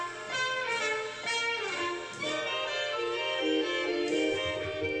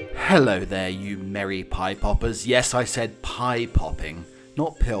Hello there, you merry pie poppers. Yes, I said pie popping,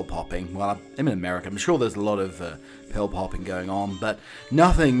 not pill popping. Well, I'm in America. I'm sure there's a lot of pill popping going on, but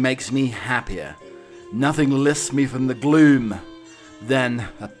nothing makes me happier. Nothing lifts me from the gloom than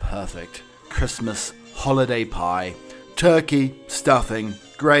a perfect Christmas holiday pie. Turkey, stuffing,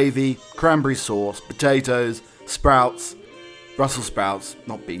 gravy, cranberry sauce, potatoes, sprouts, Brussels sprouts,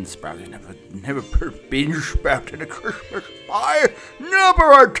 not bean sprouts. You never put a bean sprout in a Christmas pie.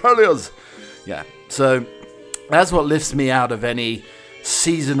 Never, I tell you. Yeah, so that's what lifts me out of any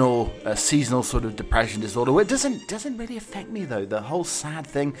seasonal sort of depression disorder. It doesn't really affect me though. The whole sad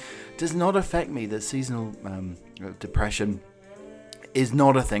thing does not affect me. The seasonal depression is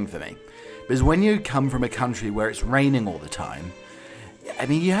not a thing for me, because when you come from a country where it's raining all the time, I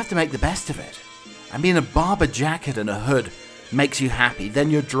mean, you have to make the best of it. I mean, a Barbour jacket and a hood makes you happy. Then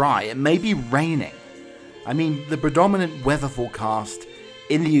you're dry. It may be raining. I mean, the predominant weather forecast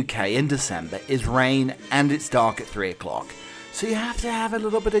in the UK in December is rain and it's dark at 3 o'clock. So you have to have a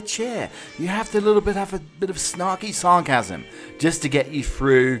little bit of cheer. You have to have a bit of snarky sarcasm just to get you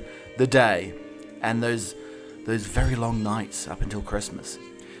through the day and those very long nights up until Christmas.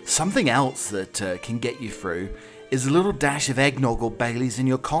 Something else that can get you through is a little dash of eggnog or Baileys in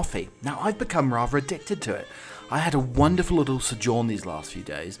your coffee. Now, I've become rather addicted to it. I had a wonderful little sojourn these last few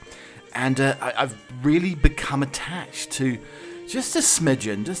days, and I've really become attached to just a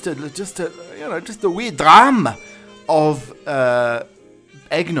smidgen, just a wee dram of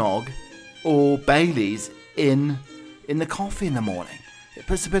eggnog or Baileys in the coffee in the morning. It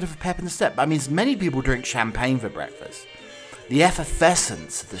puts a bit of a pep in the step. I mean, many people drink champagne for breakfast. The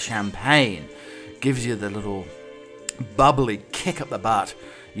effervescence of the champagne gives you the little bubbly kick up the butt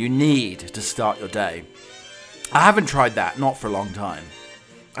you need to start your day. I haven't tried that, not for a long time.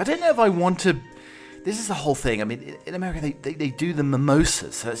 I don't know if I want to. This is the whole thing. I mean, in America, they do the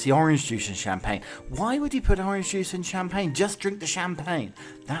mimosas, so it's the orange juice and champagne. Why would you put orange juice in champagne? Just drink the champagne.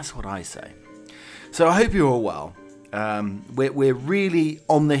 That's what I say. So I hope you're all well. We're really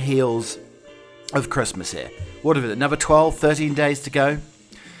on the heels of Christmas here. What is it, another 12, 13 days to go?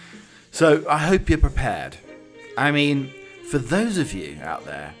 So I hope you're prepared. I mean, for those of you out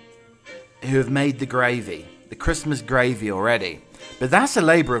there who have made the gravy, the Christmas gravy already, but that's a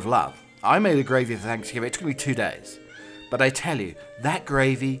labour of love. I made a gravy for Thanksgiving. It took me 2 days. But I tell you, that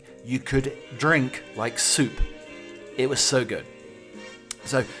gravy you could drink like soup. It was so good.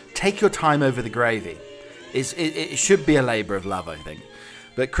 So take your time over the gravy. It should be a labour of love, I think.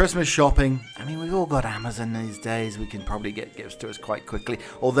 But Christmas shopping, I mean, we've all got Amazon these days. We can probably get gifts to us quite quickly,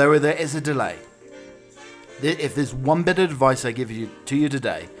 although there is a delay. If there's one bit of advice I give to you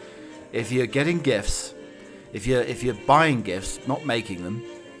today, if you're getting gifts, if you're buying gifts, not making them,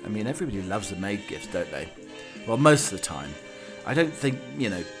 I mean, everybody loves the made gifts, don't they? Well, most of the time. I don't think,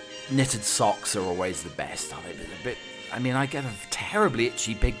 knitted socks are always the best, are they? I get a terribly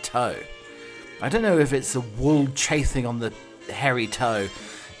itchy big toe. I don't know if it's the wool chafing on the hairy toe.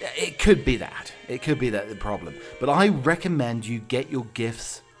 It could be that. It could be that the problem. But I recommend you get your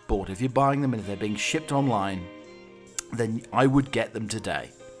gifts bought. If you're buying them and if they're being shipped online, then I would get them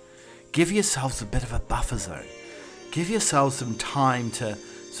today. Give yourselves a bit of a buffer zone. Give yourselves some time to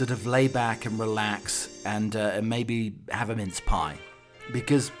sort of lay back and relax and maybe have a mince pie.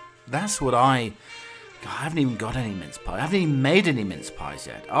 Because that's what I haven't even got any mince pie. I haven't even made any mince pies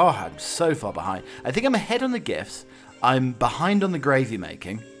yet. Oh, I'm so far behind. I think I'm ahead on the gifts. I'm behind on the gravy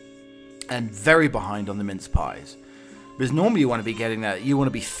making and very behind on the mince pies. Because normally you want to be getting that, you want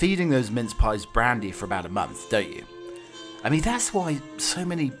to be feeding those mince pies brandy for about a month, don't you? I mean, that's why so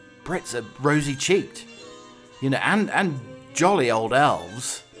many Brits are rosy-cheeked, and jolly old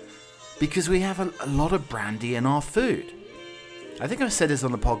elves, because we have a lot of brandy in our food. I think I've said this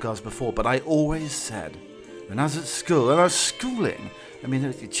on the podcast before, but I always said, when I was at school, when I was schooling, I mean,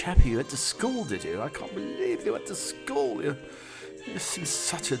 you chappie, you went to school, did you? I can't believe you went to school. You seem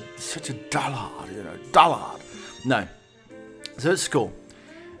such a dullard, dullard. No. So at school,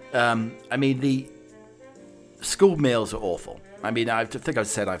 the school meals are awful. I mean, I think I've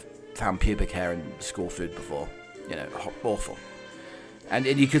said I've found pubic hair in school food before. Awful. And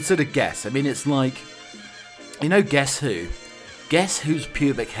you could sort of guess. I mean, it's like, Guess Who? Guess whose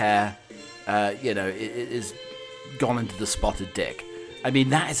pubic hair, is gone into the spotted dick. I mean,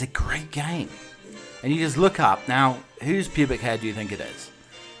 that is a great game. And you just look up, now, whose pubic hair do you think it is?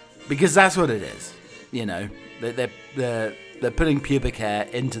 Because that's what it is. They're putting pubic hair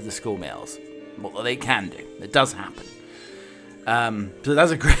into the school meals. Well, they can do. It does happen. So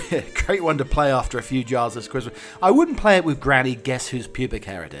that's a great one to play after a few jars of Christmas. I wouldn't play it with Granny, guess whose pubic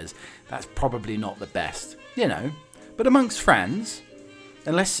hair it is. That's probably not the best, But amongst friends,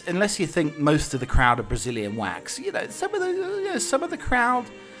 Unless you think most of the crowd are Brazilian wax, some of the crowd,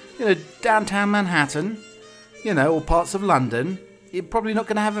 downtown Manhattan, or parts of London, you're probably not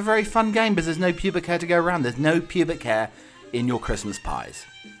going to have a very fun game because there's no pubic hair to go around. There's no pubic hair in your Christmas pies.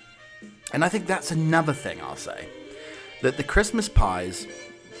 And I think that's another thing I'll say, that the Christmas pies,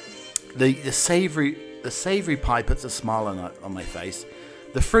 the savory pie puts a smile on my face.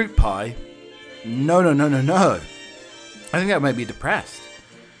 The fruit pie, no. I think that would make me depressed.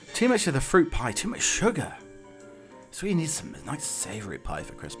 Too much of the fruit pie, too much sugar. So you need some nice savory pie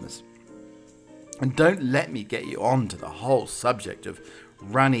for Christmas. And don't let me get you on to the whole subject of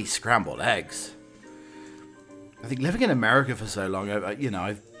runny scrambled eggs. I think living in America for so long,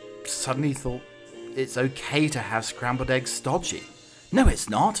 I've suddenly thought it's okay to have scrambled eggs stodgy. No, it's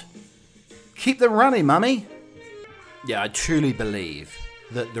not. Keep them runny, mummy. Yeah, I truly believe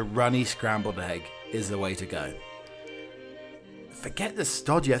that the runny scrambled egg is the way to go. Forget the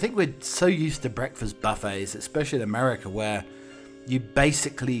stodgy. I think we're so used to breakfast buffets, especially in America, where you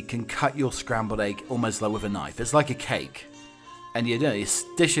basically can cut your scrambled egg almost like with a knife. It's like a cake. And you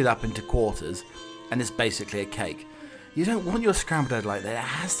dish it up into quarters, and it's basically a cake. You don't want your scrambled egg like that. It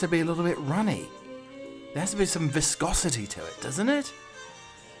has to be a little bit runny. There has to be some viscosity to it, doesn't it?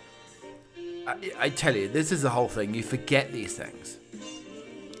 I tell you, this is the whole thing. You forget these things.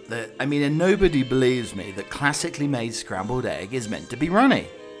 And nobody believes me that classically made scrambled egg is meant to be runny.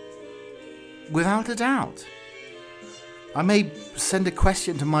 Without a doubt. I may send a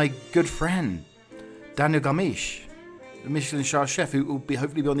question to my good friend, Daniel Garmisch, the Michelin star chef, who will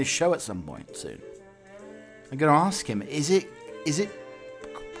hopefully be on this show at some point soon. I'm going to ask him, is it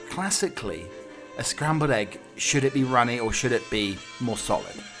classically a scrambled egg, should it be runny or should it be more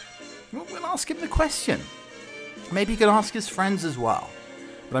solid? We'll ask him the question. Maybe he can ask his friends as well.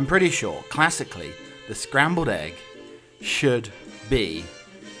 But I'm pretty sure, classically, the scrambled egg should be,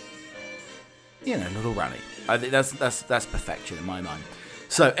 a little runny. I think that's perfection in my mind.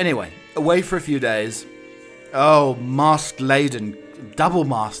 So anyway, away for a few days. Oh, mask laden, double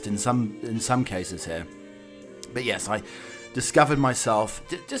masked in some cases here. But yes, I discovered myself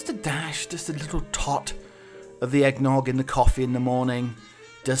just a little tot of the eggnog in the coffee in the morning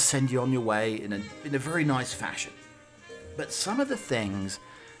does send you on your way in a very nice fashion. But some of the things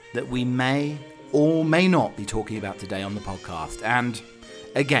that we may or may not be talking about today on the podcast, and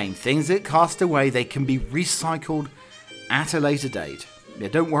again, things that cast away, they can be recycled at a later date. Yeah,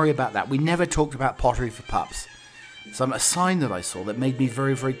 don't worry about that. We never talked about pottery for pups. A sign that I saw that made me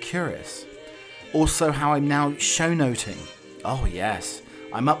very, very curious. Also, how I'm now show noting. Oh yes,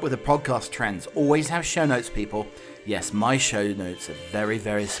 I'm up with the podcast trends. Always have show notes, people. Yes, my show notes are very,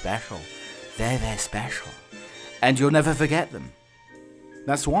 very special. They're special. And you'll never forget them.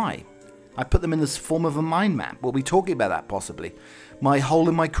 That's why. I put them in this form of a mind map. We'll be talking about that possibly. My hole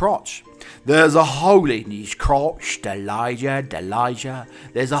in my crotch. There's a hole in his crotch, Delijah.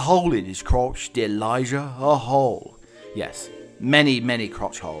 There's a hole in his crotch, Delijah. A hole. Yes, many, many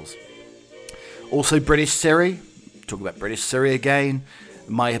crotch holes. Also British Siri. Talk about British Siri again.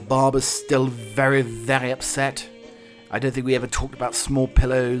 My barber's still very, very upset. I don't think we ever talked about small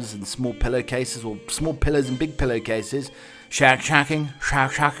pillows and small pillowcases, or small pillows and big pillowcases. Shacking.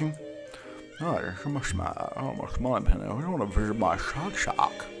 Oh, it's almost my opinion. I want to visit my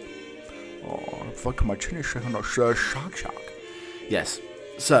shack. Oh, if I my chin is shaking, I'll share shack. Yes.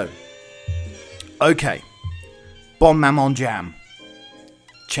 So, okay. Bon Maman Jam.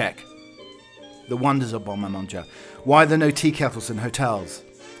 Check. The wonders of Bon Maman Jam. Why are there no tea kettles in hotels?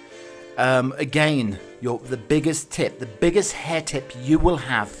 Again, the biggest hair tip you will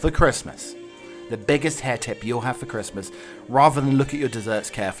have for Christmas. The biggest hair tip you'll have for Christmas, rather than look at your desserts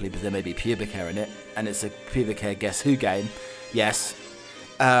carefully, because there may be pubic hair in it, and it's a pubic hair guess who game. Yes.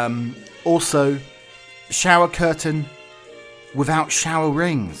 Also, shower curtain without shower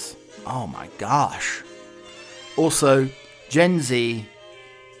rings. Oh my gosh. Also, Gen Z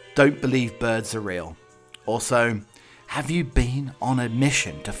don't believe birds are real. Also, have you been on a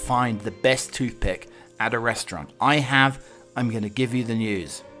mission to find the best toothpick at a restaurant? I have. I'm going to give you the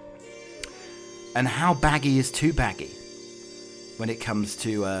news. And how baggy is too baggy when it comes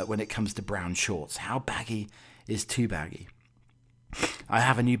to brown shorts? How baggy is too baggy? I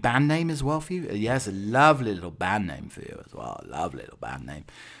have a new band name as well for you. Yes, a lovely little band name for you as well. Lovely little band name.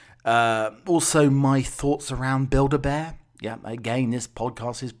 Also, my thoughts around Build-A-Bear. Yeah, again, this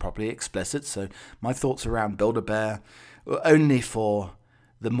podcast is properly explicit, so my thoughts around Build-A-Bear are only for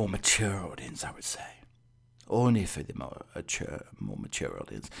the more mature audience, I would say. Only for the more mature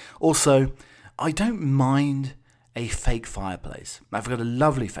audience. Also, I don't mind a fake fireplace. I've got a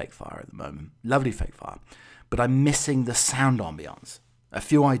lovely fake fire at the moment. Lovely fake fire. But I'm missing the sound ambience. a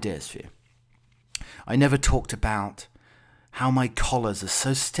few ideas for you. I never talked about how my collars are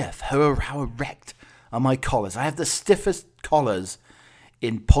so stiff, how erect are my collars. I have the stiffest collars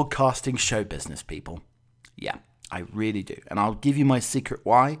in podcasting show business, people. Yeah, I really do. And I'll give you my secret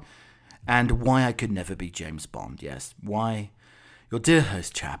why, and why I could never be James Bond. Yes, why your dear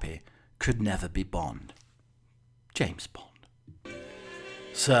host, Chappie, could never be Bond. James Bond.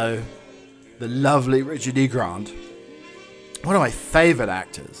 So, the lovely Richard E. Grant, one of my favourite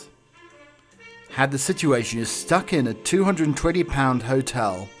actors, had the situation. He was stuck in a £220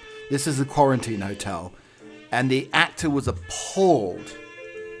 hotel. This is a quarantine hotel. And the actor was appalled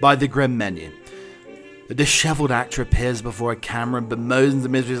by the grim menu. The dishevelled actor appears before a camera and bemoans the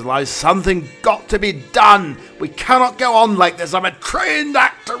misery of his life. Something got to be done. We cannot go on like this. I'm a trained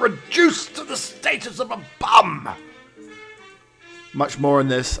actor reduced to the status of a bum. Much more on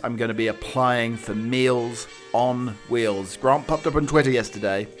this I'm going to be applying for Meals on Wheels. Grant popped up on Twitter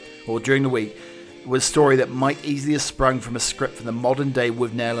yesterday, or during the week, with a story that might easily have sprung from a script from the modern day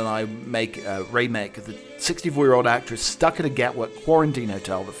Withnail and I remake of the 64-year-old actor is stuck in a Gatwick quarantine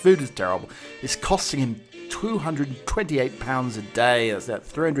hotel. The food is terrible. It's costing him £228 a day.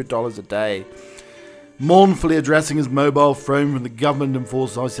 That's $300 a day. Mournfully addressing his mobile phone from the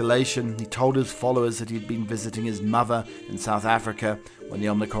government-enforced isolation, he told his followers that he'd been visiting his mother in South Africa when the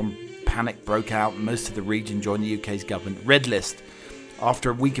Omicron panic broke out and most of the region joined the UK's government red list.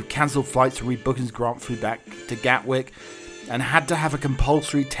 After a week of cancelled flights and rebookings, Grant flew back to Gatwick and had to have a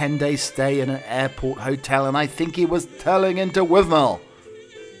compulsory 10-day stay in an airport hotel, and I think he was turning into Withnail.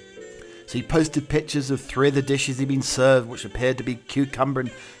 So he posted pictures of 3 of the dishes he'd been served, which appeared to be cucumber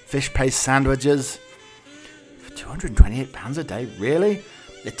and fish paste sandwiches. For £228 a day, really?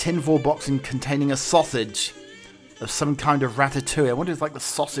 A tinfoil box containing a sausage of some kind of ratatouille. I wonder if it's like the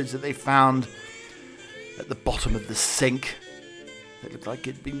sausage that they found at the bottom of the sink. It looked like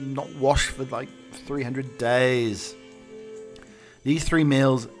it'd been not washed for like 300 days. These 3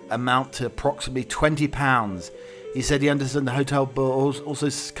 meals amount to approximately £20. He said he understood the hotel bill also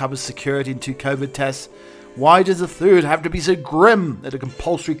covers security and 2 COVID tests. Why does the food have to be so grim at a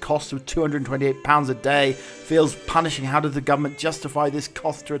compulsory cost of £228 a day? Feels punishing. How does the government justify this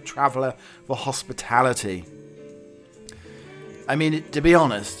cost to a traveller for hospitality? I mean, to be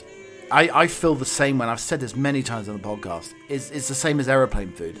honest, I feel the same when I've said this many times on the podcast. It's the same as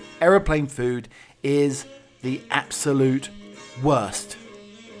aeroplane food. Aeroplane food is the absolute worst.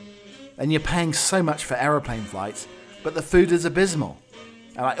 And you're paying so much for aeroplane flights, but the food is abysmal.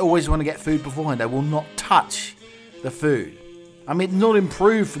 And I always want to get food beforehand. I will not touch the food. I mean, not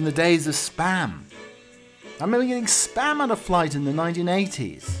improved from the days of Spam. I remember getting Spam on a flight in the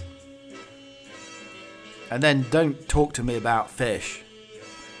 1980s. And then don't talk to me about fish.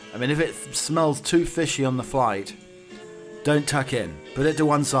 I mean, if it smells too fishy on the flight, don't tuck in. Put it to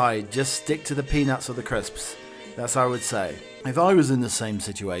one side. Just stick to the peanuts or the crisps. That's what I would say. If I was in the same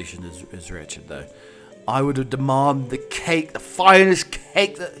situation as Richard, though, I would have demanded the cake, the finest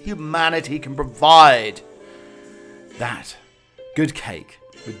cake that humanity can provide. That good cake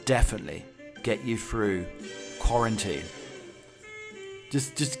would definitely get you through quarantine.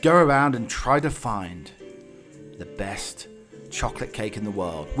 Just go around and try to find the best chocolate cake in the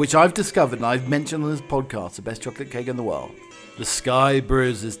world, which I've discovered and I've mentioned on this podcast, the best chocolate cake in the world. The sky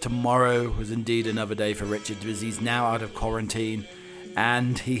bruises. Tomorrow was indeed another day for Richard because he's now out of quarantine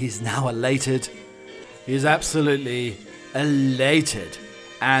and he's now elated. He is absolutely elated.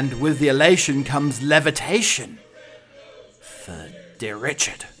 And with the elation comes levitation for dear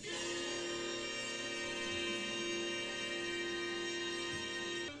Richard.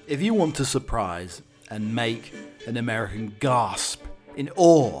 If you want to surprise and make an American gasp in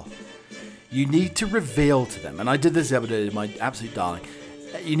awe, you need to reveal to them, and I did this the other day to my absolute darling,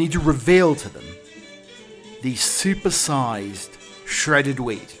 you need to reveal to them the supersized shredded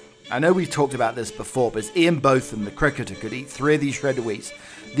wheat. I know we've talked about this before, but Ian Botham, the cricketer, could eat 3 of these shredded wheats.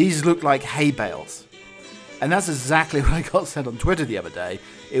 These look like hay bales. And that's exactly what I got sent on Twitter the other day.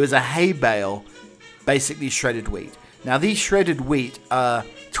 It was a hay bale, basically shredded wheat. Now, these shredded wheat are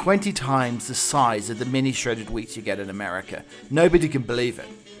 20 times the size of the mini shredded wheats you get in America. Nobody can believe it.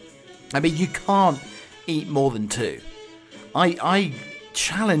 I mean, you can't eat more than 2. I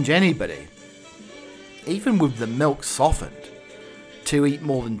challenge anybody, even with the milk softened, to eat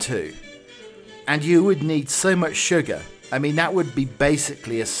more than 2. And you would need so much sugar. I mean, that would be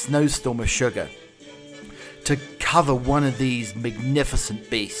basically a snowstorm of sugar to cover one of these magnificent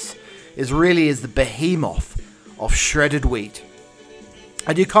beasts. It really is the behemoth of shredded wheat.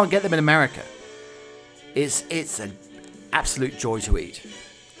 And you can't get them in America. It's an absolute joy to eat.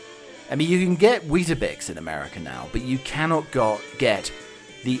 I mean, you can get Weetabix in America now, but you cannot get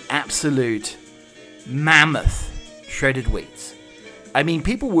the absolute mammoth shredded wheats. I mean,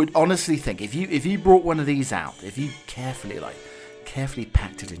 people would honestly think if you brought one of these out, if you carefully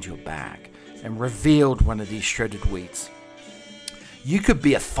packed it into your bag and revealed one of these shredded wheats, you could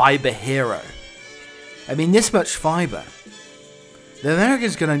be a fiber hero. I mean, this much fiber. The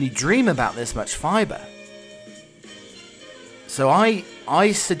Americans can only dream about this much fiber. So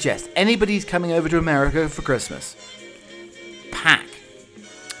I suggest anybody's coming over to America for Christmas, pack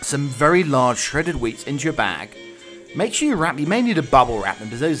some very large shredded wheats into your bag. Make sure you may need to bubble wrap them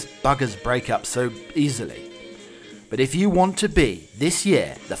because those buggers break up so easily. But if you want to be, this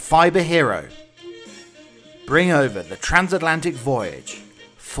year, the fiber hero, bring over the transatlantic voyage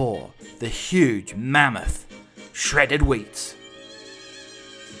for the huge mammoth shredded wheats.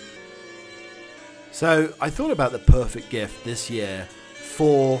 So I thought about the perfect gift this year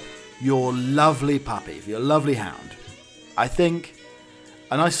for your lovely puppy, for your lovely hound. I think,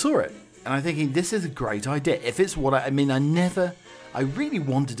 and I saw it, and I'm thinking this is a great idea. If it's what I really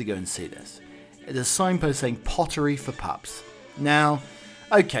wanted to go and see this. There's a signpost saying pottery for pups. Now,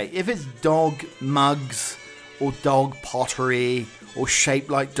 okay, if it's dog mugs or dog pottery or shaped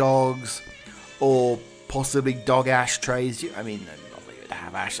like dogs or possibly dog ashtrays, not that you'd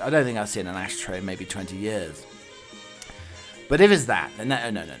have ash. I don't think I've seen an ashtray in maybe 20 years. But if it's that, then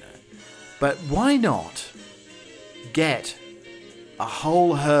no. But why not get a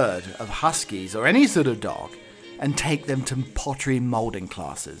whole herd of huskies or any sort of dog and take them to pottery molding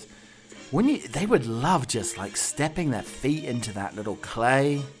classes? They would love just like stepping their feet into that little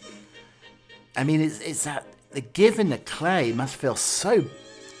clay. I mean, it's that the giving the clay must feel so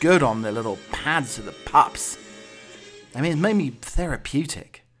good on the little pads of the pups. I mean, it's maybe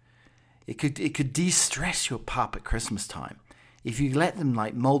therapeutic. It could de-stress your pup at Christmas time if you let them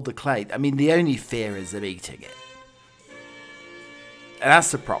like mold the clay. I mean, the only fear is them eating it. And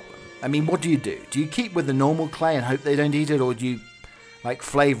that's the problem. I mean, what do you do? Do you keep with the normal clay and hope they don't eat it, or do you like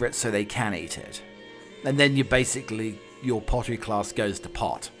flavor it so they can eat it? And then your pottery class goes to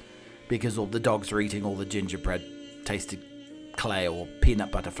pot because all the dogs are eating all the gingerbread tasted clay or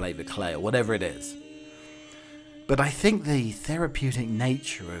peanut butter flavored clay or whatever it is. But I think the therapeutic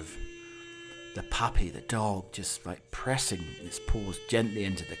nature of the puppy, the dog, just like pressing its paws gently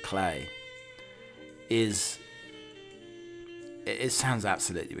into the clay it sounds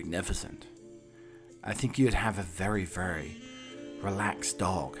absolutely magnificent. I think you'd have a very, very relaxed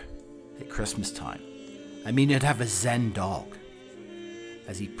dog at Christmas time. I mean, you'd have a Zen dog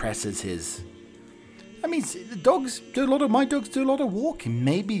as he presses his... I mean, my dogs do a lot of walking.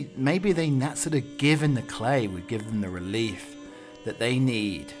 Maybe that sort of giving the clay would give them the relief that they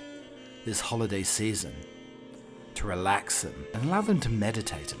need this holiday season to relax them and allow them to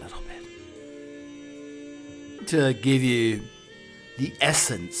meditate a little bit. To give you the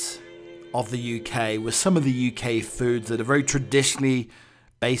essence of the UK with some of the UK foods that are very traditionally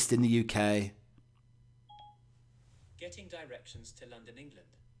based in the UK. Getting directions to London, England.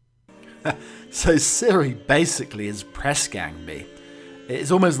 So Siri basically is press gang me.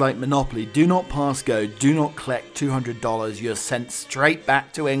 It's almost like Monopoly. Do not pass go. Do not collect $200. You're sent straight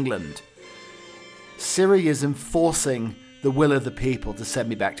back to England. Siri is enforcing the will of the people to send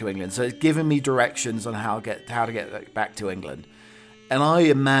me back to England. So it's giving me directions on how to get back to England. And I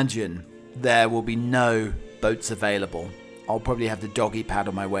imagine there will be no boats available. I'll probably have the doggy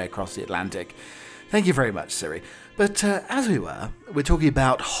paddle my way across the Atlantic. Thank you very much, Siri. But as we're talking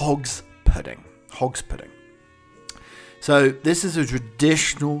about hog's pudding. So this is a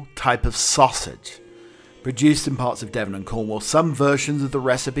traditional type of sausage produced in parts of Devon and Cornwall. Some versions of the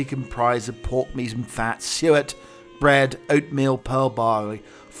recipe comprise of pork meat and fat, suet, bread, oatmeal, pearl barley,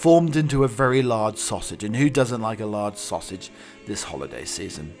 formed into a very large sausage. And who doesn't like a large sausage this holiday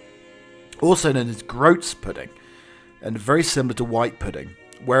season? Also known as groats pudding, and very similar to white pudding,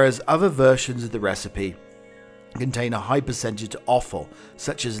 whereas other versions of the recipe contain a high percentage of offal,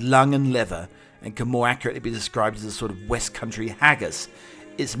 such as lung and liver, and can more accurately be described as a sort of West Country haggis.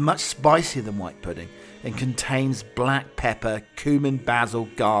 It's much spicier than white pudding and contains black pepper, cumin, basil,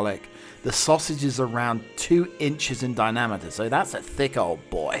 garlic. The sausage is around 2 inches in diameter, so that's a thick old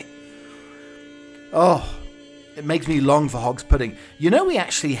boy. Oh, it makes me long for hog's pudding. You know, we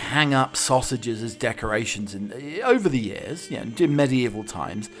actually hang up sausages as decorations over the years, in medieval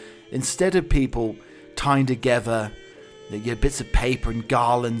times. Instead of people tying together bits of paper and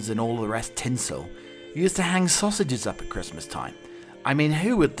garlands and all the rest, tinsel, you used to hang sausages up at Christmas time. I mean,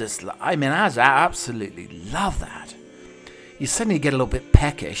 who would this... I absolutely love that. You suddenly get a little bit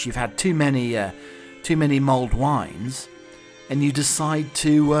peckish. You've had too many mulled wines, and you decide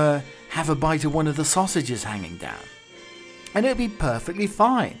to have a bite of one of the sausages hanging down. And it'd be perfectly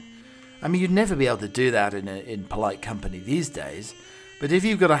fine. I mean, you'd never be able to do that in polite company these days. But if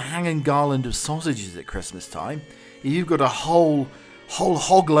you've got a hanging garland of sausages at Christmas time, if you've got a whole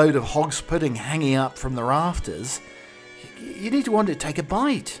hog load of hog's pudding hanging up from the rafters, you need to want to take a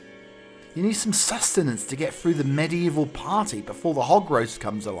bite. You need some sustenance to get through the medieval party before the hog roast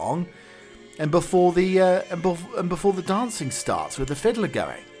comes along, and before the dancing starts with the fiddler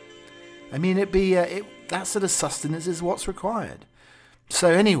going. I mean, that sort of sustenance is what's required. So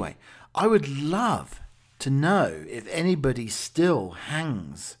anyway, I would love to know if anybody still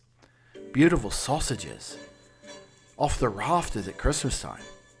hangs beautiful sausages off the rafters at Christmas time.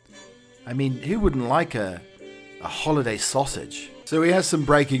 I mean, who wouldn't like a holiday sausage? So we have some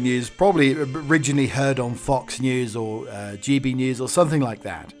breaking news, probably originally heard on Fox News or GB News or something like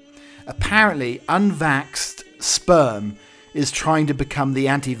that. Apparently, unvaxxed sperm is trying to become the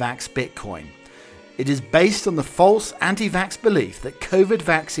anti-vax Bitcoin. It is based on the false anti-vax belief that COVID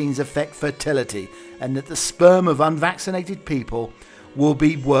vaccines affect fertility and that the sperm of unvaccinated people will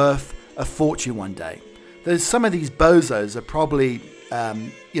be worth a fortune one day. There's some of these bozos are probably,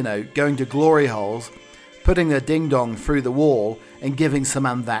 going to glory holes, putting their ding-dong through the wall and giving some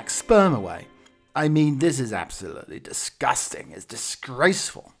unvaxxed sperm away. I mean, this is absolutely disgusting. It's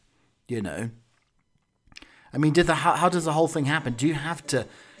disgraceful, I mean, how does the whole thing happen? Do you have to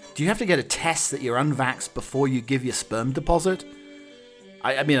get a test that you're unvaxxed before you give your sperm deposit?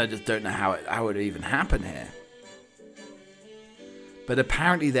 I mean, I just don't know how it would even happen here. But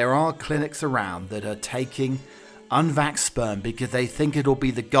apparently there are clinics around that are taking unvaxxed sperm because they think it'll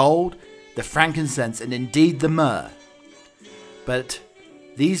be the gold, the frankincense, and indeed the myrrh. But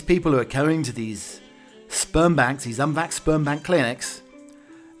these people who are going to these sperm banks, these unvaxxed sperm bank clinics,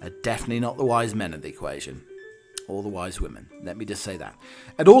 are definitely not the wise men of the equation. Or the wise women. Let me just say that.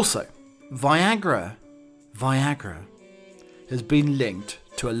 And also, Viagra has been linked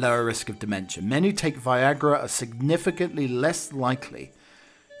to a lower risk of dementia. Men who take Viagra are significantly less likely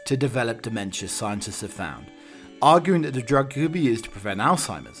to develop dementia, scientists have found, arguing that the drug could be used to prevent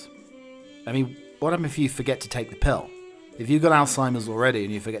Alzheimer's. I mean, what happens if you forget to take the pill? If you've got Alzheimer's already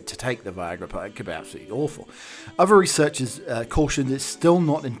and you forget to take the Viagra pill, it could be absolutely awful. Other researchers cautioned it's still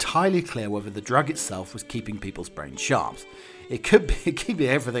not entirely clear whether the drug itself was keeping people's brains sharp. It could be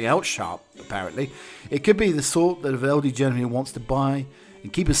everything else sharp, apparently. It could be the sort that an elderly gentleman who wants to buy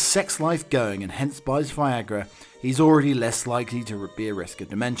and keep his sex life going and hence buys Viagra, he's already less likely to be a risk of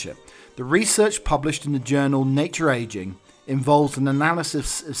dementia. The research published in the journal Nature Aging involves an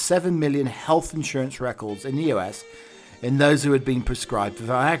analysis of 7 million health insurance records in the US in those who had been prescribed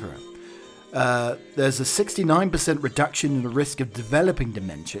Viagra. There's a 69% reduction in the risk of developing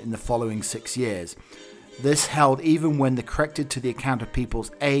dementia in the following 6 years. This held even when corrected to the account of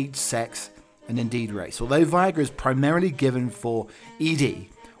people's age, sex, and indeed race. Although Viagra is primarily given for ED,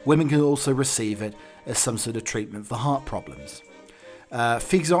 women can also receive it as some sort of treatment for heart problems.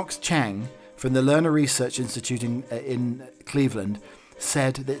 Fixox Chang from the Lerner Research Institute in Cleveland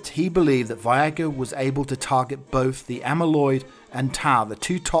said that he believed that Viagra was able to target both the amyloid and tau, the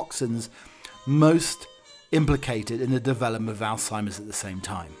two toxins most implicated in the development of Alzheimer's at the same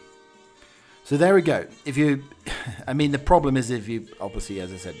time. So there we go. The problem is if you, obviously,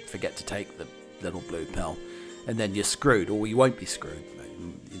 as I said, forget to take the little blue pill, and then you're screwed, or you won't be screwed.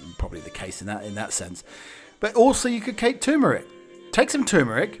 Probably the case in that sense. But also you could take turmeric. Take some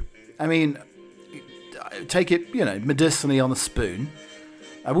turmeric. I mean, take it, medicinally on a spoon.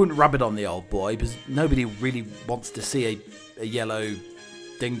 I wouldn't rub it on the old boy because nobody really wants to see a yellow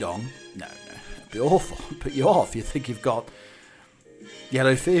ding-dong. No, it'd be awful. It'd put you off. You think you've got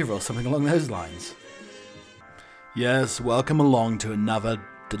yellow fever or something along those lines. Yes, welcome along to another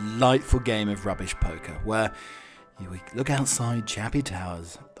delightful game of rubbish poker where we look outside Chappie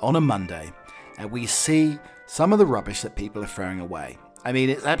Towers on a Monday and we see some of the rubbish that people are throwing away. I mean,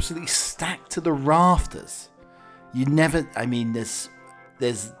 it's absolutely stacked to the rafters.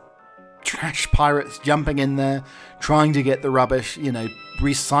 There's trash pirates jumping in there, trying to get the rubbish,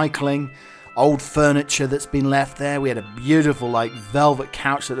 recycling old furniture that's been left there. We had a beautiful, velvet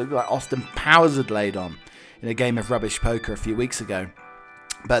couch that looked like Austin Powers had laid on in a game of rubbish poker a few weeks ago.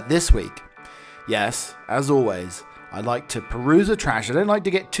 But this week, yes, as always, I like to peruse the trash. I don't like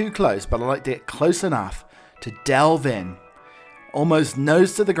to get too close, but I like to get close enough to delve in, almost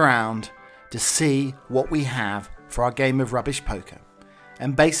nose to the ground, to see what we have for our game of rubbish poker.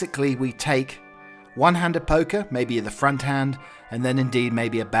 And basically we take one-handed poker, maybe the front hand, and then indeed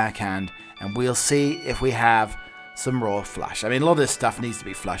maybe a backhand, and we'll see if we have some raw flush. I mean, a lot of this stuff needs to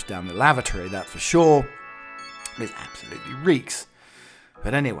be flushed down the lavatory, that's for sure. It absolutely reeks.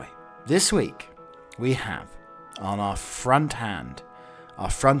 But anyway, this week we have on our front hand, our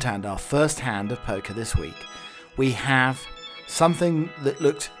first hand of poker this week, we have something that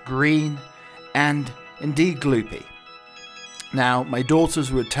looked green and indeed gloopy. Now, my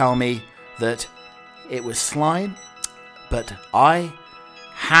daughters would tell me that it was slime, but I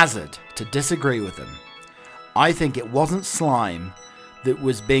hazard to disagree with them. I think it wasn't slime that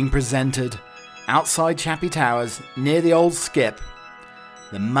was being presented outside Chappie Towers near the old Skip,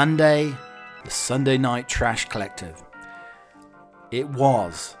 the Sunday night trash collective. It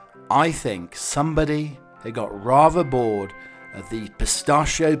was, I think, somebody who got rather bored of the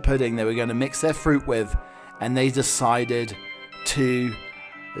pistachio pudding they were going to mix their fruit with, and they decided to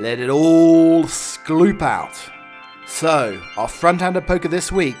let it all skloop out. So, our front-hander poker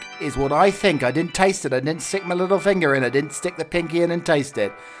this week is what I think. I didn't taste it. I didn't stick my little finger in. I didn't stick the pinky in and taste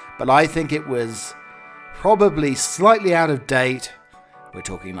it. But I think it was probably slightly out of date. We're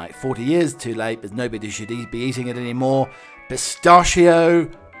talking like 40 years too late, but nobody should be eating it anymore. Pistachio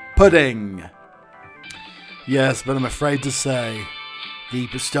pudding. Yes, but I'm afraid to say the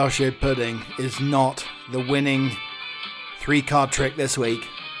pistachio pudding is not the winning 3-card trick this week.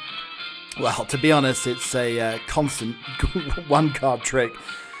 Well, to be honest, it's a constant 1-card trick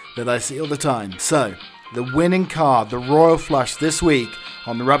that I see all the time. So, the winning card, the Royal Flush this week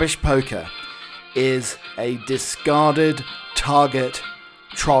on Rubbish Poker, is a discarded target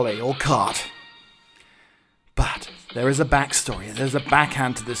trolley or cart. But there is a backstory. There's a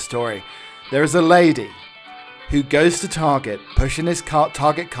backhand to this story. There is a lady who goes to Target, pushing his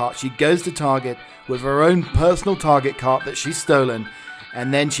Target cart. She goes to Target with her own personal Target cart that she's stolen,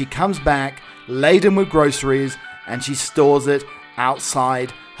 and then she comes back laden with groceries and she stores it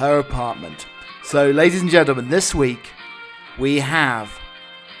outside her apartment. So, ladies and gentlemen, this week we have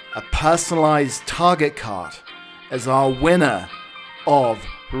a personalized Target cart as our winner of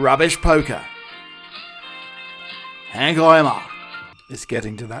Rubbish Poker. Hank Oyama. It's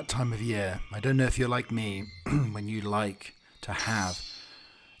getting to that time of year. I don't know if you're like me when you like to have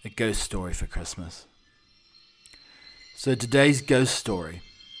a ghost story for Christmas. So today's ghost story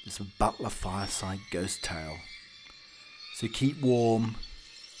is a Butler Fireside ghost tale. So keep warm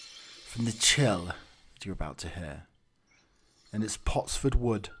from the chill that you're about to hear. And it's Pottsford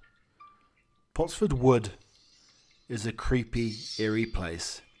Wood. Pottsford Wood is a creepy, eerie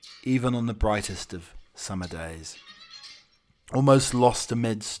place, even on the brightest of summer days. Almost lost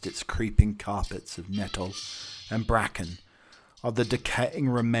amidst its creeping carpets of nettle and bracken are the decaying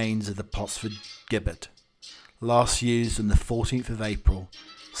remains of the Pottsford gibbet, last used on the 14th of April,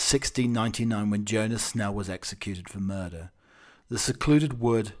 1699, when Jonas Snell was executed for murder. The secluded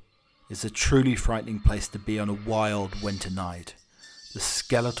wood is a truly frightening place to be on a wild winter night. The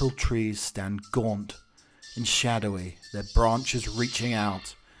skeletal trees stand gaunt and shadowy, their branches reaching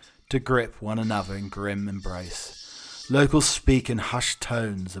out to grip one another in grim embrace. Locals speak in hushed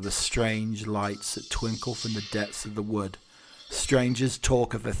tones of the strange lights that twinkle from the depths of the wood. Strangers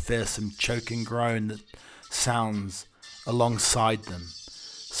talk of a fearsome choking groan that sounds alongside them.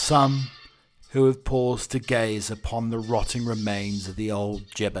 Some who have paused to gaze upon the rotting remains of the old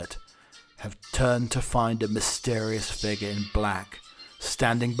gibbet have turned to find a mysterious figure in black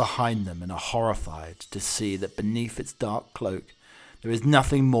standing behind them and are horrified to see that beneath its dark cloak there is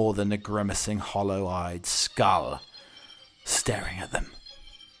nothing more than a grimacing, hollow-eyed skull staring at them.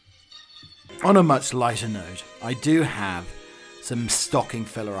 On a much lighter note, I do have some stocking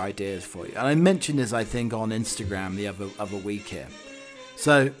filler ideas for you. And I mentioned this, I think, on Instagram the other week here.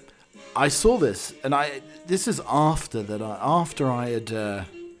 So I saw this, and this is after I had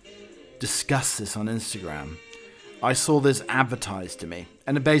discussed this on Instagram. I saw this advertised to me,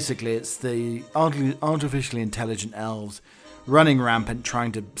 and basically it's the artificially intelligent elves running rampant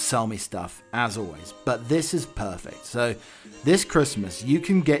trying to sell me stuff, as always. But this is perfect. So this Christmas you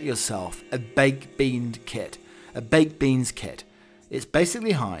can get yourself a baked beans kit. It's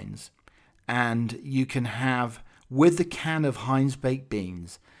basically Heinz, and you can have, with the can of Heinz baked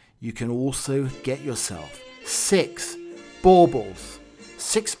beans, you can also get yourself 6 baubles.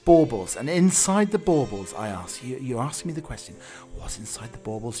 6 baubles, and inside the baubles, I ask you, you're asking me the question, what's inside the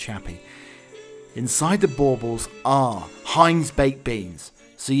baubles, Chappie? Inside the baubles are Heinz baked beans.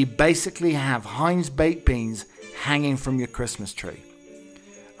 So you basically have Heinz baked beans hanging from your Christmas tree.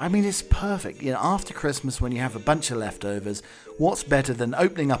 I mean, it's perfect. You know, after Christmas, when you have a bunch of leftovers, what's better than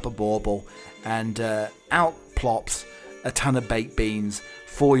opening up a bauble and out plops a ton of baked beans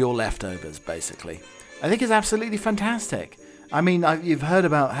for your leftovers, basically. I think it's absolutely fantastic. I mean, you've heard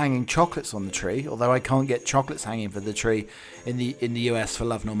about hanging chocolates on the tree, although I can't get chocolates hanging for the tree in the US for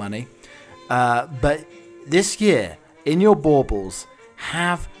love nor money. But this year, in your baubles,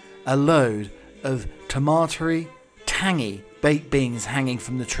 have a load of tomatoey, tangy baked beans hanging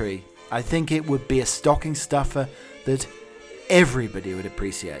from the tree. I think it would be a stocking stuffer that everybody would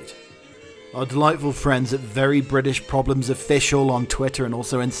appreciate. Our delightful friends at Very British Problems Official on Twitter and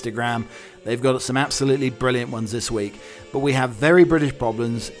also Instagram, they've got some absolutely brilliant ones this week. But we have Very British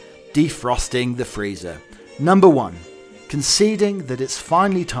Problems defrosting the freezer. Number 1, conceding that it's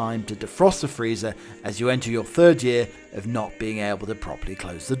finally time to defrost the freezer as you enter your 3rd year of not being able to properly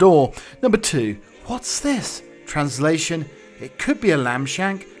close the door. Number 2, what's this? Translation, it could be a lamb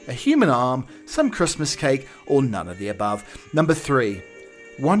shank, a human arm, some Christmas cake, or none of the above. Number 3,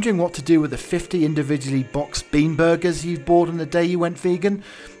 wondering what to do with the 50 individually boxed bean burgers you bought on the day you went vegan?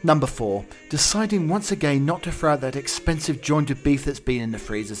 Number 4, deciding once again not to throw out that expensive joint of beef that's been in the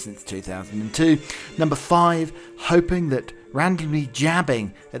freezer since 2002. Number 5, hoping that randomly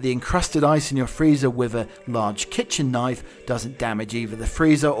jabbing at the encrusted ice in your freezer with a large kitchen knife doesn't damage either the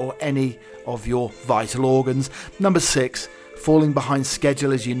freezer or any of your vital organs. Number 6, falling behind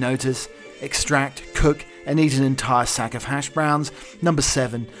schedule as you notice, extract, cook, and eat an entire sack of hash browns. Number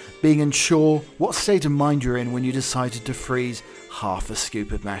 7, being unsure what state of mind you're in when you decided to freeze half a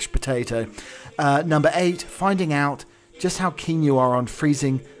scoop of mashed potato. Number 8, finding out just how keen you are on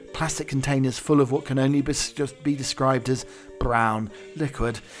freezing plastic containers full of what can only just be described as brown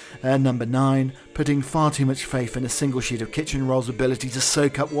liquid. Number 9, putting far too much faith in a single sheet of kitchen roll's ability to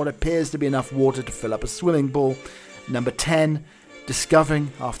soak up what appears to be enough water to fill up a swimming pool. Number 10,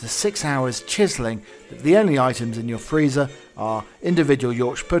 discovering after 6 hours chiselling that the only items in your freezer are individual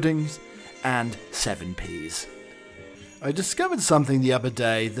Yorkshire puddings and 7 peas. I discovered something the other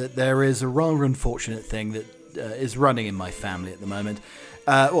day that there is a rather unfortunate thing that is running in my family at the moment.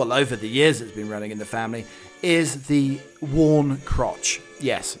 Over the years it's been running in the family, is the worn crotch.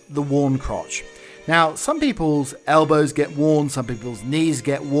 Yes, the worn crotch. Now, some people's elbows get worn, some people's knees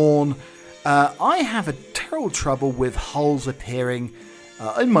get worn. I have a terrible trouble with holes appearing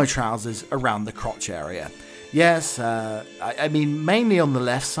in my trousers around the crotch area. Yes, I mean mainly on the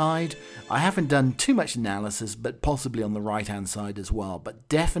left side. I haven't done too much analysis, but possibly on the right-hand side as well. But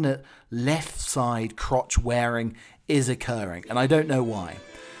definite left side crotch wearing is occurring, and I don't know why.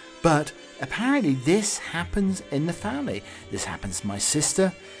 But apparently this happens in the family. This happens to my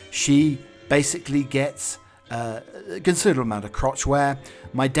sister. She basically gets a considerable amount of crotch wear.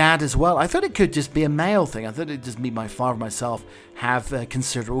 My dad as well. I thought it could just be a male thing. I thought it'd just be my father and myself have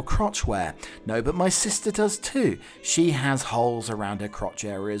considerable crotch wear. No, but my sister does too. She has holes around her crotch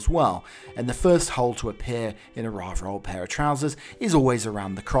area as well. And the first hole to appear in a rather old pair of trousers is always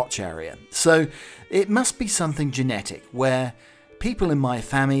around the crotch area. So it must be something genetic where people in my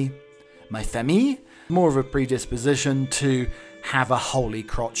family, more of a predisposition to have a holy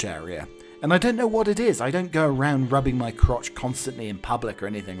crotch area. And I don't know what it is. I don't go around rubbing my crotch constantly in public or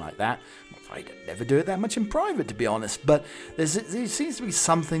anything like that. I never do it that much in private, to be honest. But there seems to be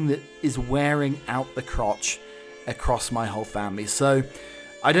something that is wearing out the crotch across my whole family. So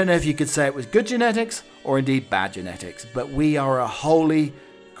I don't know if you could say it was good genetics or indeed bad genetics. But we are a holy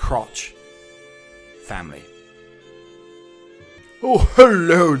crotch family. Oh,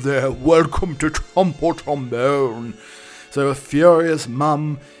 hello there. Welcome to Trompo Trombone. So a furious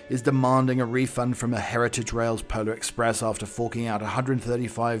mum is demanding a refund from a Heritage Rails Polar Express after forking out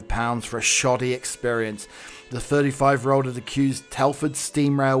 £135 for a shoddy experience. The 35-year-old had accused Telford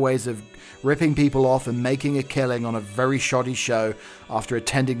Steam Railways of ripping people off and making a killing on a very shoddy show after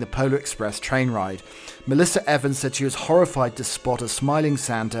attending the Polar Express train ride. Melissa Evans said she was horrified to spot a smiling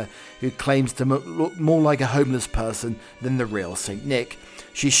Santa who claims to look more like a homeless person than the real St. Nick.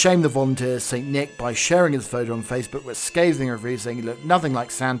 She shamed the volunteer St. Nick by sharing his photo on Facebook with scathing reviews saying he looked nothing like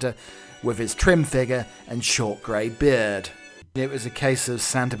Santa with his trim figure and short grey beard. It was a case of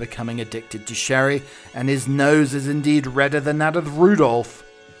Santa becoming addicted to sherry, and his nose is indeed redder than that of Rudolph.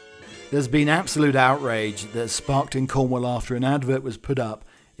 There's been absolute outrage that sparked in Cornwall after an advert was put up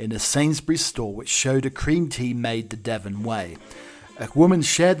in a Sainsbury's store which showed a cream tea made the Devon way. A woman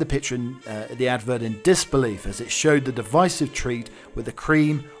shared the picture in the advert in disbelief as it showed the divisive treat with the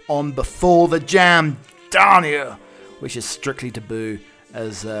cream on before the jam. Darn you! Which is strictly taboo,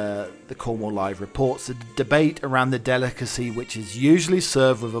 as the Cornwall Live reports. The debate around the delicacy, which is usually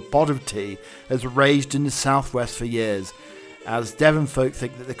served with a pot of tea, has raged in the southwest for years, as Devon folk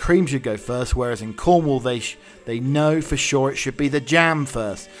think that the cream should go first, whereas in Cornwall they know for sure it should be the jam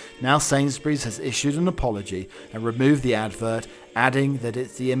first. Now Sainsbury's has issued an apology and removed the advert, adding that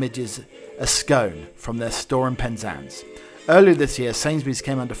the image is a scone from their store in Penzance. Earlier this year, Sainsbury's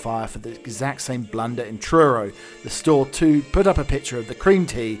came under fire for the exact same blunder in Truro. The store too put up a picture of the cream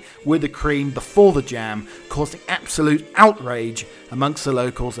tea with the cream before the jam, causing absolute outrage amongst the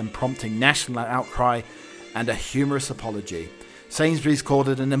locals and prompting national outcry and a humorous apology. Sainsbury's called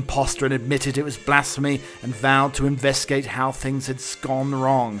it an imposter and admitted it was blasphemy and vowed to investigate how things had gone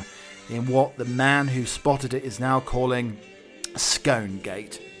wrong in what the man who spotted it is now calling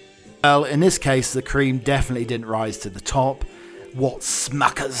Sconegate. Well, in this case, the cream definitely didn't rise to the top. What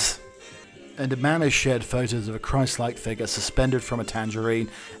smuckers! And a man has shared photos of a Christ-like figure suspended from a tangerine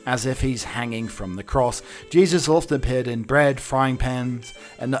as if he's hanging from the cross. Jesus often appeared in bread, frying pans,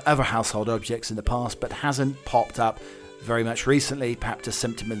 and other household objects in the past, but hasn't popped up very much recently, perhaps a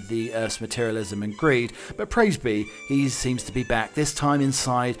symptom of the earth's materialism and greed. But praise be, he seems to be back, this time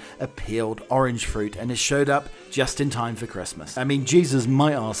inside a peeled orange fruit, and has showed up just in time for Christmas. I mean, Jesus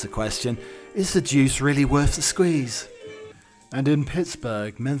might ask the question, is the juice really worth the squeeze? And in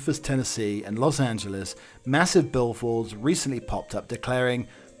Pittsburgh, Memphis, Tennessee, and Los Angeles, massive billboards recently popped up declaring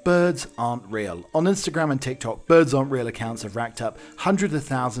birds aren't real. On Instagram and TikTok, birds aren't real accounts have racked up hundreds of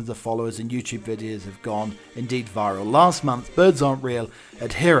thousands of followers, and YouTube videos have gone indeed viral. Last month, birds aren't real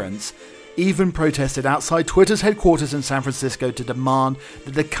adherents even protested outside Twitter's headquarters in San Francisco to demand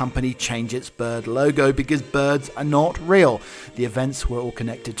that the company change its bird logo because birds are not real. The events were all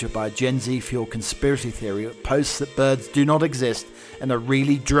connected by a Gen Z fueled conspiracy theory that posts that birds do not exist and are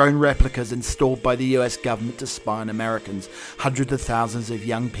really drone replicas installed by the US government to spy on Americans. Hundreds of thousands of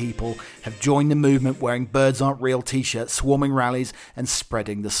young people have joined the movement wearing birds aren't real t-shirts, swarming rallies and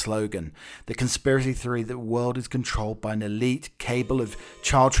spreading the slogan. The conspiracy theory that the world is controlled by an elite cabal of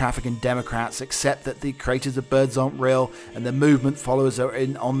child trafficking Democrats accept that the creators of birds aren't real and the movement followers are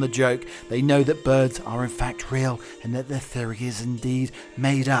in on the joke. They know that birds are in fact real and that their theory is indeed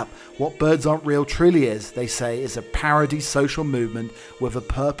made up. What birds aren't real truly is, they say, is a parody social movement with a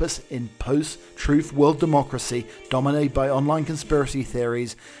purpose in post-truth world democracy dominated by online conspiracy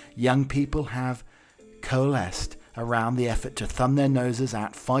theories. Young people have coalesced around the effort to thumb their noses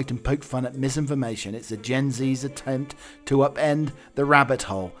at, fight and poke fun at misinformation. It's a Gen Z's attempt to upend the rabbit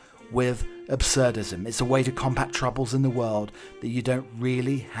hole with absurdism. It's a way to combat troubles in the world that you don't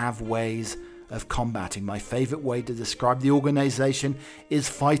really have ways of combating. My favourite way to describe the organisation is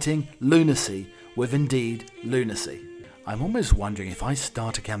fighting lunacy with indeed lunacy. I'm almost wondering if I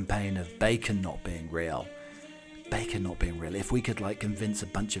start a campaign of bacon not being real. Bacon not being real. If we could convince a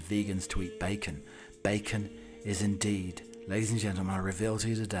bunch of vegans to eat bacon. Bacon is indeed, ladies and gentlemen, I reveal to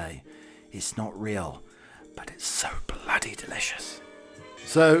you today, it's not real, but it's so bloody delicious.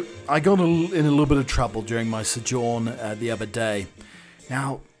 So I got in a little bit of trouble during my sojourn the other day.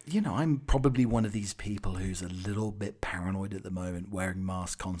 Now, I'm probably one of these people who's a little bit paranoid at the moment, wearing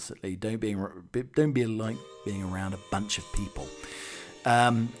masks constantly. Don't be like being around a bunch of people.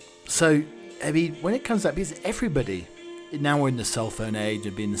 So, I mean, when it comes to that, because everybody, now we're in the cell phone age,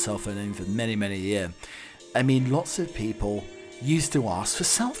 and been in the cell phone age for many, many years. I mean, lots of people used to ask for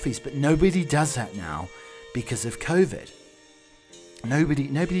selfies, but nobody does that now because of COVID.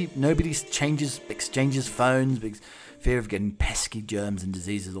 Nobody exchanges phones because fear of getting pesky germs and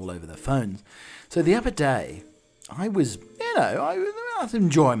diseases all over their phones. So the other day, I was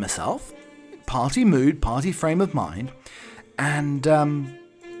enjoying myself, party mood, party frame of mind, and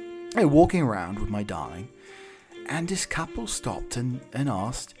walking around with my darling, and this couple stopped and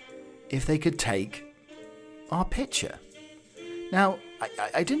asked if they could take our picture. Now,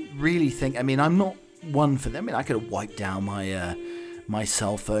 I didn't really think, I'm not one for them. I could have wiped down my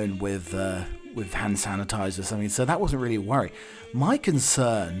cell phone with hand sanitizer or something, so that wasn't really a worry. My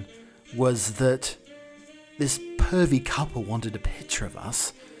concern was that this pervy couple wanted a picture of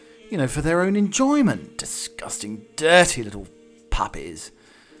us, for their own enjoyment. Disgusting, dirty little puppies.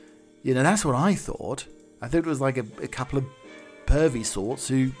 That's what I thought. I thought it was like a couple of pervy sorts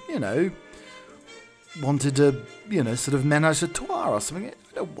who, wanted to, sort of menage a trois or something.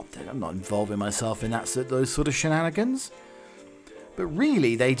 I don't want that. I'm not involving myself in those sort of shenanigans. But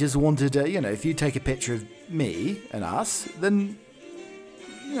really, they just wanted to, if you take a picture of me and us, then,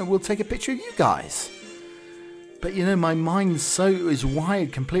 we'll take a picture of you guys. But, my mind is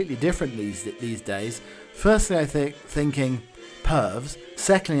wired completely different these days. Firstly, I thinking pervs.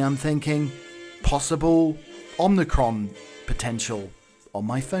 Secondly, I'm thinking possible Omicron potential on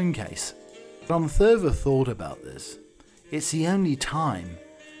my phone case. But on further thought about this, it's the only time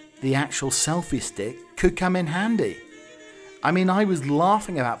the actual selfie stick could come in handy. I was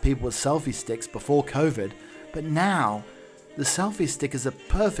laughing about people with selfie sticks before COVID, but now the selfie stick is a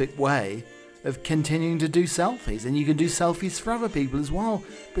perfect way of continuing to do selfies, and you can do selfies for other people as well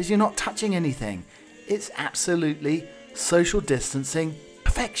because you're not touching anything. It's absolutely social distancing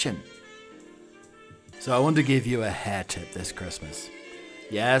perfection. So I want to give you a hair tip this Christmas.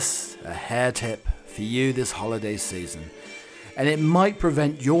 Yes, a hair tip for you this holiday season. And it might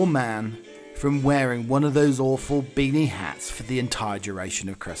prevent your man from wearing one of those awful beanie hats for the entire duration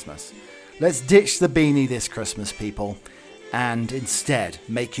of Christmas. Let's ditch the beanie this Christmas, people, and instead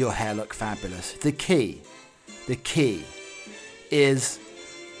make your hair look fabulous. The key is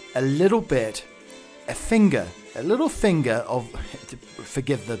a little finger of,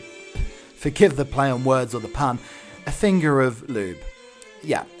 forgive the play on words or the pun, a finger of lube.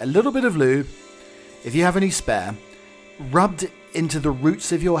 Yeah, a little bit of lube, if you have any spare, rubbed into the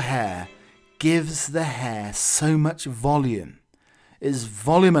roots of your hair, gives the hair so much volume. Is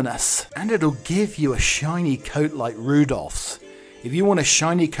voluminous, and it'll give you a shiny coat like Rudolph's. If you want a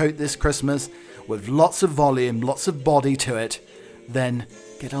shiny coat this Christmas with lots of volume, lots of body to it, then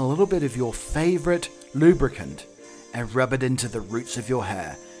get a little bit of your favorite lubricant and rub it into the roots of your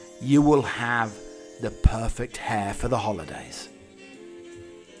hair. You will have the perfect hair for the holidays.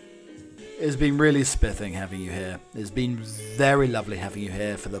 It's been really spiffing having you here. It's been very lovely having you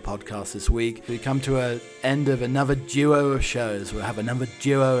here for the podcast this week. We come to an end of another duo of shows. We'll have another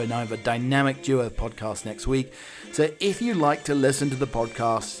dynamic duo of podcasts next week. So if you like to listen to the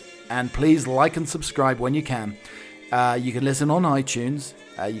podcast, and please like and subscribe when you can listen on iTunes.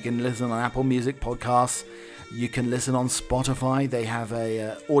 You can listen on Apple Music Podcasts. You can listen on Spotify. They have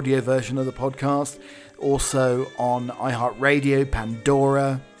a audio version of the podcast. Also on iHeartRadio,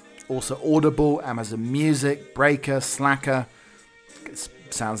 Pandora, also Audible, Amazon Music, Breaker, Slacker. It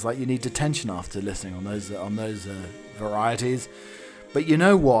sounds like you need detention after listening on those varieties. But you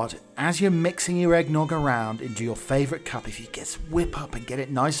know what? As you're mixing your eggnog around into your favourite cup, if you just whip up and get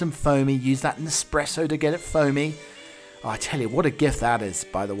it nice and foamy, use that Nespresso to get it foamy. Oh, I tell you, what a gift that is,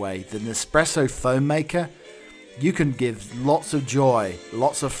 by the way. The Nespresso foam maker. You can give lots of joy,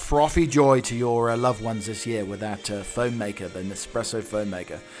 lots of frothy joy to your loved ones this year with that foam maker, the Nespresso foam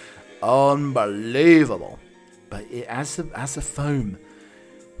maker. Unbelievable. But as the foam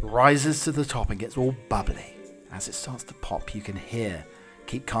rises to the top and gets all bubbly, as it starts to pop, you can hear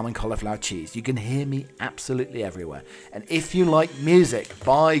Keep Calm and Cauliflower Cheese. You can hear me absolutely everywhere. And if you like music,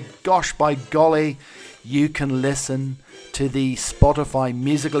 by golly, you can listen to the Spotify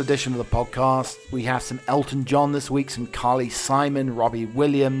musical edition of the podcast. We have some Elton John this week, some Carly Simon, Robbie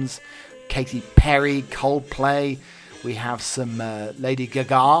Williams, Katy Perry, Coldplay. We have some Lady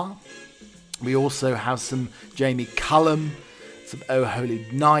Gaga. We also have some Jamie Cullum, some Oh Holy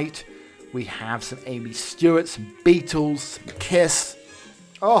Night. We have some Amy Stewart, some Beatles, some Kiss.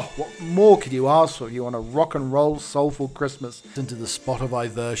 Oh, what more could you ask for if you want a rock and roll soulful Christmas? Listen to the Spotify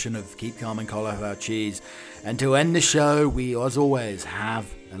version of Keep Calm and Cauliflower Cheese. And to end the show, we, as always,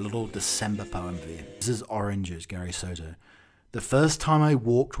 have a little December poem for you. This is Oranges, Gary Soto. The first time I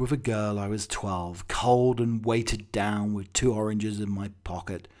walked with a girl, I was 12, cold and weighted down with 2 oranges in my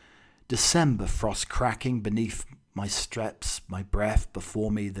pocket. December frost cracking beneath my steps, my breath before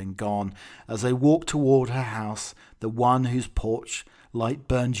me, then gone. As I walked toward her house, the one whose porch light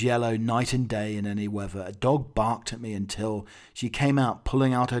burns yellow night and day in any weather, a dog barked at me until she came out,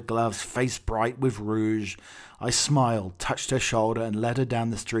 pulling out her gloves, face bright with rouge. I smiled, touched her shoulder, and led her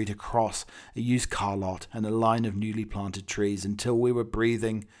down the street across a used car lot and a line of newly planted trees until we were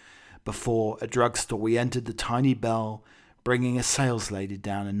breathing. Before a drugstore, we entered the tiny bell, bringing a saleslady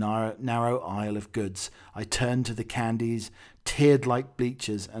down a narrow aisle of goods. I turned to the candies, teared like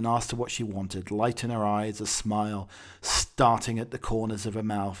bleachers, and asked her what she wanted, light in her eyes, a smile starting at the corners of her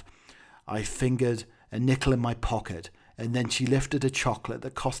mouth. I fingered a nickel in my pocket, and then she lifted a chocolate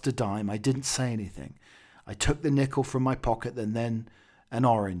that cost a dime. I didn't say anything. I took the nickel from my pocket and then an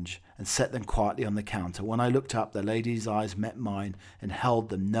orange and set them quietly on the counter. When I looked up, the lady's eyes met mine and held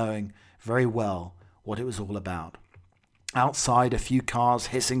them, knowing very well what it was all about. Outside, a few cars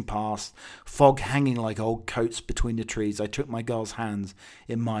hissing past, fog hanging like old coats between the trees. I took my girl's hands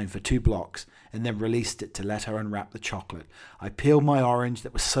in mine for 2 blocks and then released it to let her unwrap the chocolate. I peeled my orange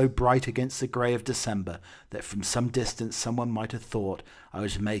that was so bright against the grey of December that from some distance someone might have thought I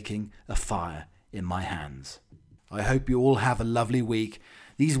was making a fire in my hands. I hope you all have a lovely week.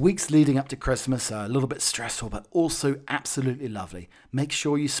 These weeks leading up to Christmas are a little bit stressful, but also absolutely lovely. Make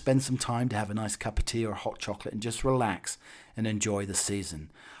sure you spend some time to have a nice cup of tea or hot chocolate and just relax and enjoy the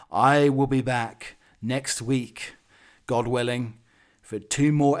season. I will be back next week, God willing, for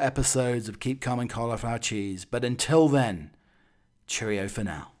 2 more episodes of Keep Calm and Cauliflower Cheese. But until then, cheerio for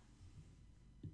now.